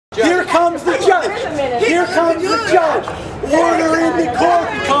Here comes the judge. Order in the court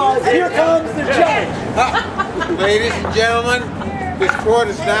because here comes the judge. Ladies and gentlemen, this court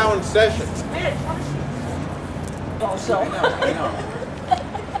is now in session. Also,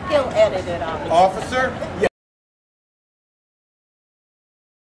 he'll edit it out. Officer? Yeah.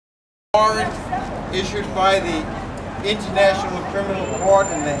 Warrant issued by the International Criminal Court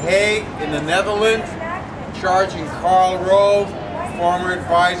in The Hague in the Netherlands, charging Karl Rove, former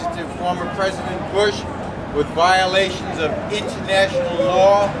advisor to former President Bush, with violations of international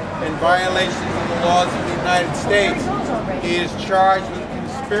law and violations of the laws of the United States. He is charged with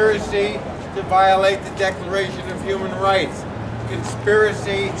conspiracy to violate the Declaration of Human Rights,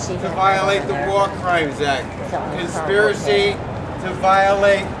 conspiracy to violate the War Crimes Act, conspiracy to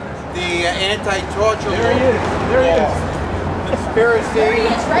violate the anti-torture law. There he is. Conspiracy. There he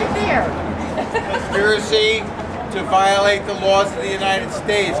is, right there. Conspiracy to violate the laws of the United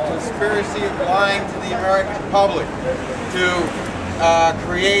States. Conspiracy of lying to the American public. To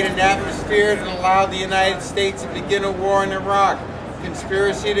create an atmosphere that allowed the United States to begin a war in Iraq.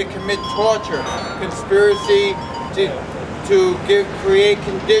 Conspiracy to commit torture. Conspiracy to create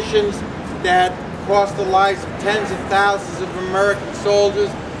conditions that cost the lives of tens of thousands of American soldiers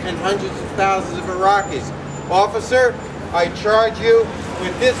and hundreds of thousands of Iraqis. Officer, I charge you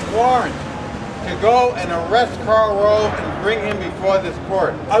with this warrant to go and arrest Karl Rove and bring him before this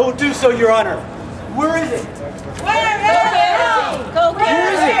court. I will do so, Your Honor. Where is it? Where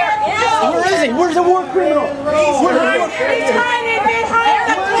is he? Where is he? Where's the war criminal? He's hiding behind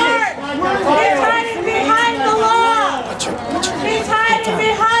the court. He's hiding behind the law. He's hiding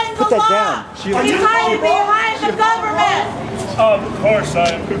behind the law. He's hiding behind the government. Of course I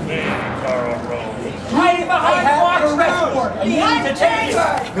am being Karl Rove. Hiding behind the arrest warrant. You need to take it.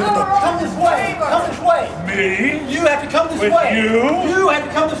 Come this way. Come this way. Me? You have to come this With way. you? You have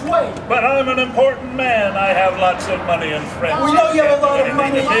to come this way. But I'm an important man. I have lots of money and friends. We know you have a lot of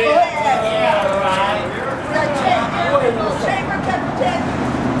money.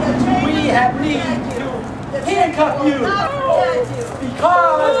 We have need to handcuff you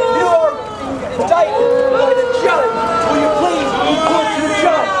because you are indicted by the judge. Will you please report to the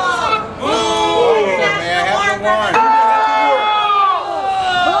judge? May I have the warrant?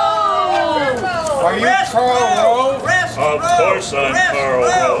 Are you Karl Rove? Of course I'm Karl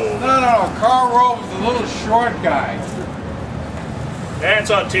Rove. No. Karl Rove is a little short guy. That's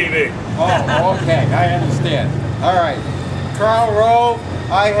on TV. Oh, okay. I understand. All right. Karl Rove,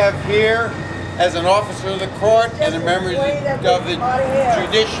 I have here, as an officer of the court and a member of the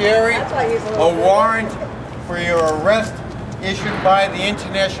judiciary, a warrant for your arrest issued by the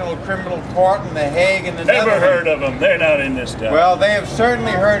International Criminal Court in The Hague in the Netherlands. Never heard of them. They're not in this town. Well, they have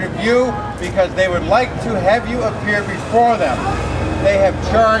certainly heard of you because they would like to have you appear before them. They have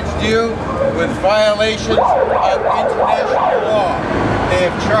charged you with violations of international law. They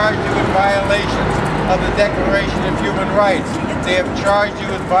have charged you with violations of the Declaration of Human Rights. They have charged you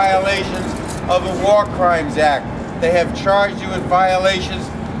with violations of the War Crimes Act. They have charged you with violations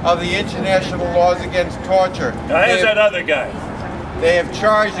of the international laws against torture. Now, here's that other guy. They have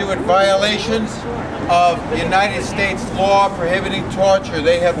charged you with violations of United States law prohibiting torture.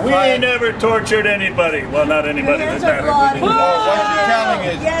 They have We never tortured anybody. Well, not anybody that mattered. Well, what you're telling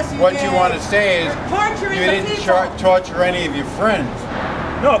is, what you want to say is, you didn't torture any of your friends.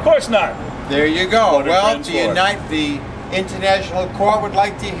 No, of course not. There you go. Well, the the International Court would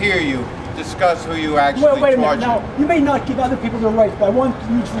like to hear you discuss who you actually tortured. Wait a minute. Now, you may not give other people their rights, but I want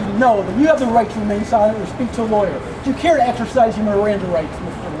you to know that you have the right to remain silent or speak to a lawyer. Do you care to exercise your Miranda rights,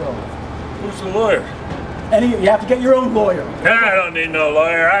 Mr. Rove? Who's the lawyer? You have to get your own lawyer. I don't need no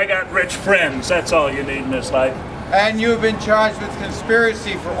lawyer. I got rich friends. That's all you need in this life. And you have been charged with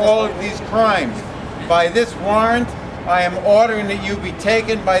conspiracy for all of these crimes. By this warrant, I am ordering that you be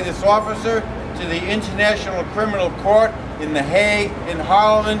taken by this officer to the International Criminal Court in The Hague, in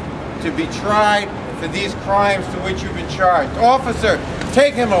Holland, to be tried for these crimes to which you've been charged. Officer,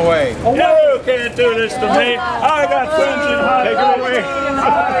 take him away. You can't do this to me. I got friends in Holland. Take him away.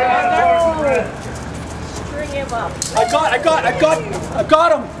 String him up. I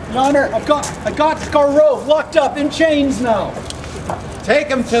got him, Your Honor. I got Karl Rove locked up in chains now. Take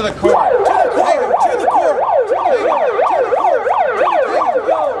him to the court. To the court. To the court.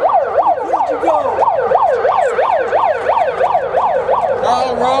 Where'd you go?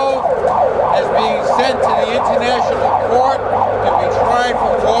 Karl Rove is being sent to the International Court to be tried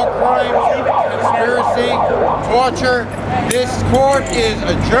for war crimes, conspiracy, torture. This court is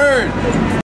adjourned.